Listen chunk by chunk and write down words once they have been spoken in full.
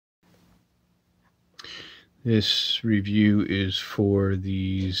This review is for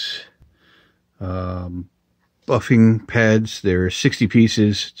these buffing pads. There are 60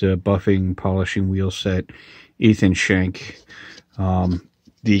 pieces. It's a buffing, polishing wheel set, 1/8 inch shank.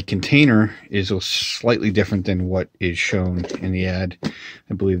 The container is slightly different than what is shown in the ad.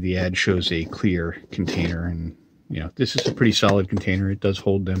 I believe the ad shows a clear container, and you know, this is a pretty solid container. It does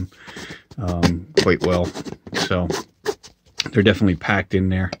hold them quite well. So they're definitely packed in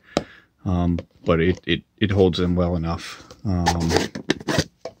there, but it holds them well enough.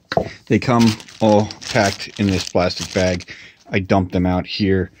 They come all packed in this plastic bag. I dumped them out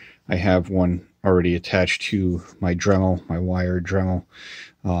here. I have one already attached to my Dremel, my wire Dremel.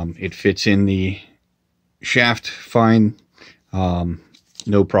 It fits in the shaft fine,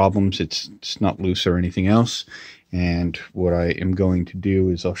 no problems. It's not loose or anything else. And what I am going to do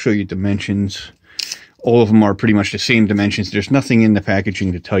is I'll show you dimensions. All of them are pretty much the same dimensions. There's nothing in the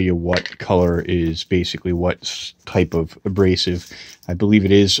packaging to tell you what color is basically what type of abrasive. I believe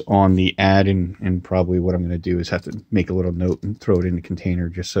it is on the ad, and probably what I'm going to do is have to make a little note and throw it in the container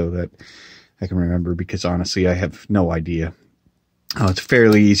just so that I can remember, because honestly I have no idea. It's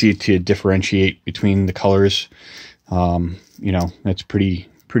fairly easy to differentiate between the colors. You know, that's pretty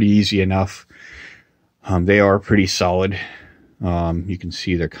easy enough. They are pretty solid. You can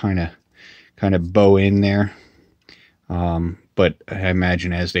see they're kind of bow in there, but I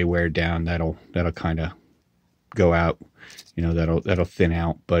imagine as they wear down, that'll kind of go out. You know, that'll thin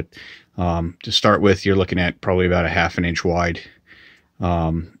out. But to start with, you're looking at probably about 1/2 inch wide.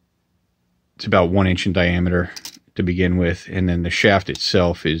 It's about 1 inch in diameter to begin with, and then the shaft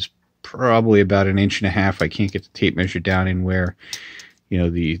itself is probably about 1.5 inches. I can't get the tape measure down in where, you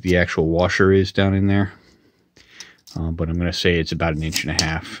know, the actual washer is down in there, but I'm going to say it's about 1.5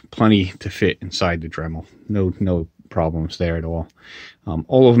 inches. Plenty to fit inside the Dremel. No problems there at all.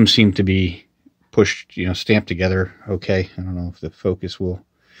 All of them seem to be pushed, you know, stamped together okay. I don't know if the focus will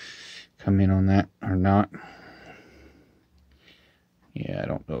come in on that or not. Yeah, I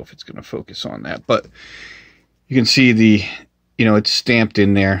don't know if it's going to focus on that, but you can see you know, it's stamped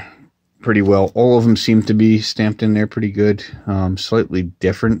in there pretty well. All of them seem to be stamped in there pretty good. Slightly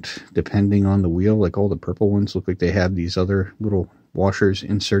different depending on the wheel. Like all the purple ones look like they have these other little washers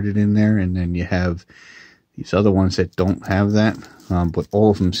inserted in there, and then you have these other ones that don't have that. But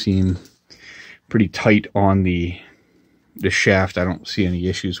all of them seem pretty tight on the shaft. I don't see any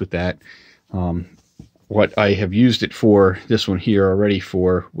issues with that. What I have used it for, this one here already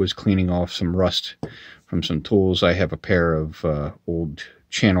for, was cleaning off some rust from some tools. I have a pair of old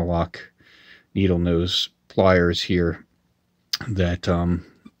channel lock needle nose pliers here that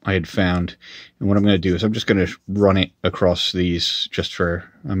I had found. And what I'm going to do is I'm just going to run it across these just for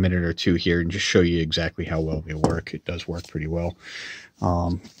a minute or two here and just show you exactly how well they work. It does work pretty well.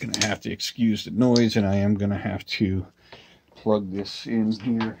 Going to have to excuse the noise, and I am going to have to plug this in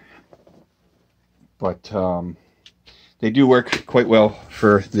here. But they do work quite well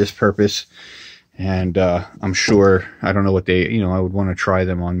for this purpose. And I'm sure, I don't know what they, you know, I would want to try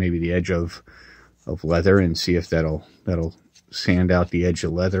them on maybe the edge of leather and see if that'll sand out the edge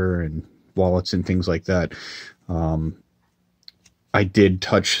of leather and wallets and things like that. I did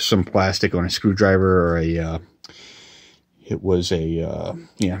touch some plastic on a screwdriver, or it was a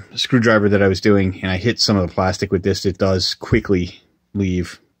screwdriver that I was doing, and I hit some of the plastic with this. It does quickly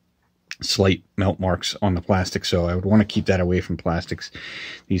leave slight melt marks on the plastic, so I would want to keep that away from plastics.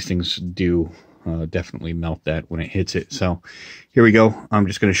 These things do definitely melt that when it hits it. So here we go. I'm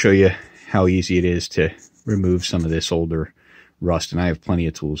just going to show you how easy it is to remove some of this older rust, and I have plenty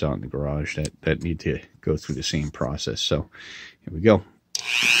of tools out in the garage that need to go through the same process. So here we go.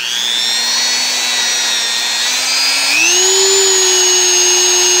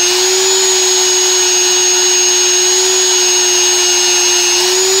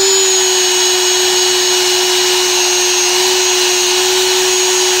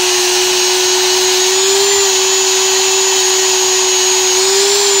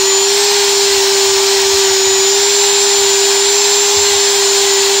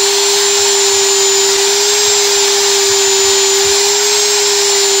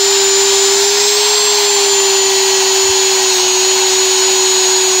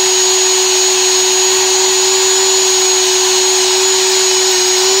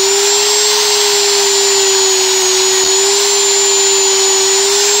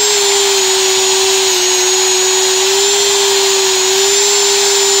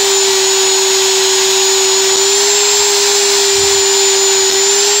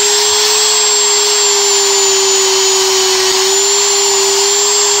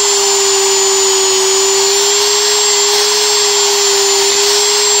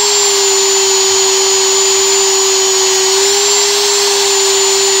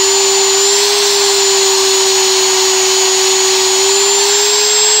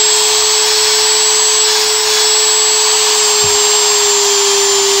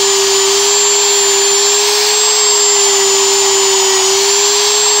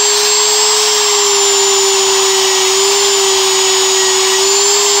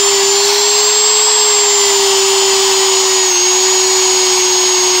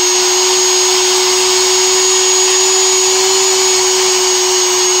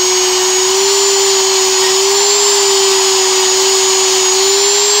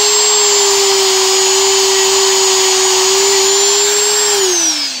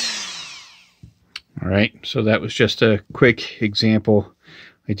 right, so that was just a quick example.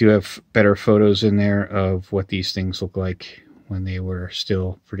 I do have better photos in there of what these things look like when they were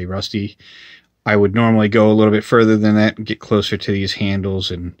still pretty rusty. I would normally go a little bit further than that and get closer to these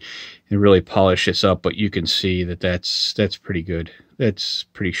handles and really polish this up, but you can see that that's pretty good. That's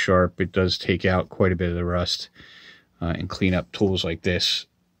pretty sharp. It does take out quite a bit of the rust and clean up tools like this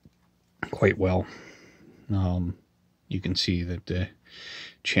quite well. You can see that the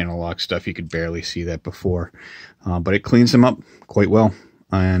channel lock stuff, you could barely see that before, but it cleans them up quite well,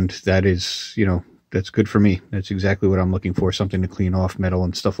 and that is, you know, that's good for me. That's exactly what I'm looking for, something to clean off metal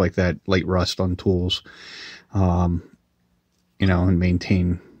and stuff like that, light rust on tools, you know, and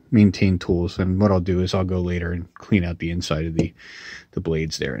maintain tools. And what I'll do is I'll go later and clean out the inside of the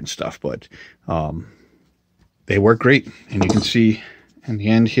blades there and stuff, but they work great. And you can see in the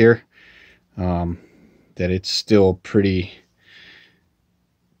end here that it's still pretty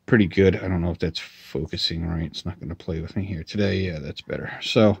good. I don't know if that's focusing right. It's not going to play with me here today. Yeah, that's better.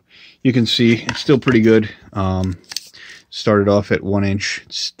 So you can see it's still pretty good. Started off at 1 inch.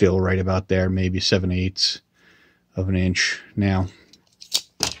 It's still right about there, maybe 7/8 of an inch now.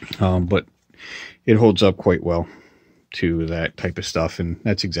 But it holds up quite well to that type of stuff, and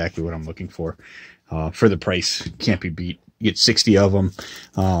that's exactly what I'm looking for the price. Can't be beat. You get 60 of them,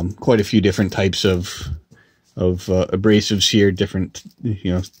 quite a few different types of abrasives here, different,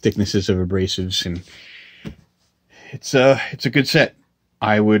 you know, thicknesses of abrasives, and it's a good set.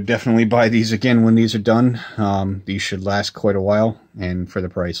 I would definitely buy these again when these are done. These should last quite a while, and for the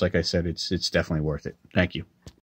price, like I said, it's definitely worth it. Thank you.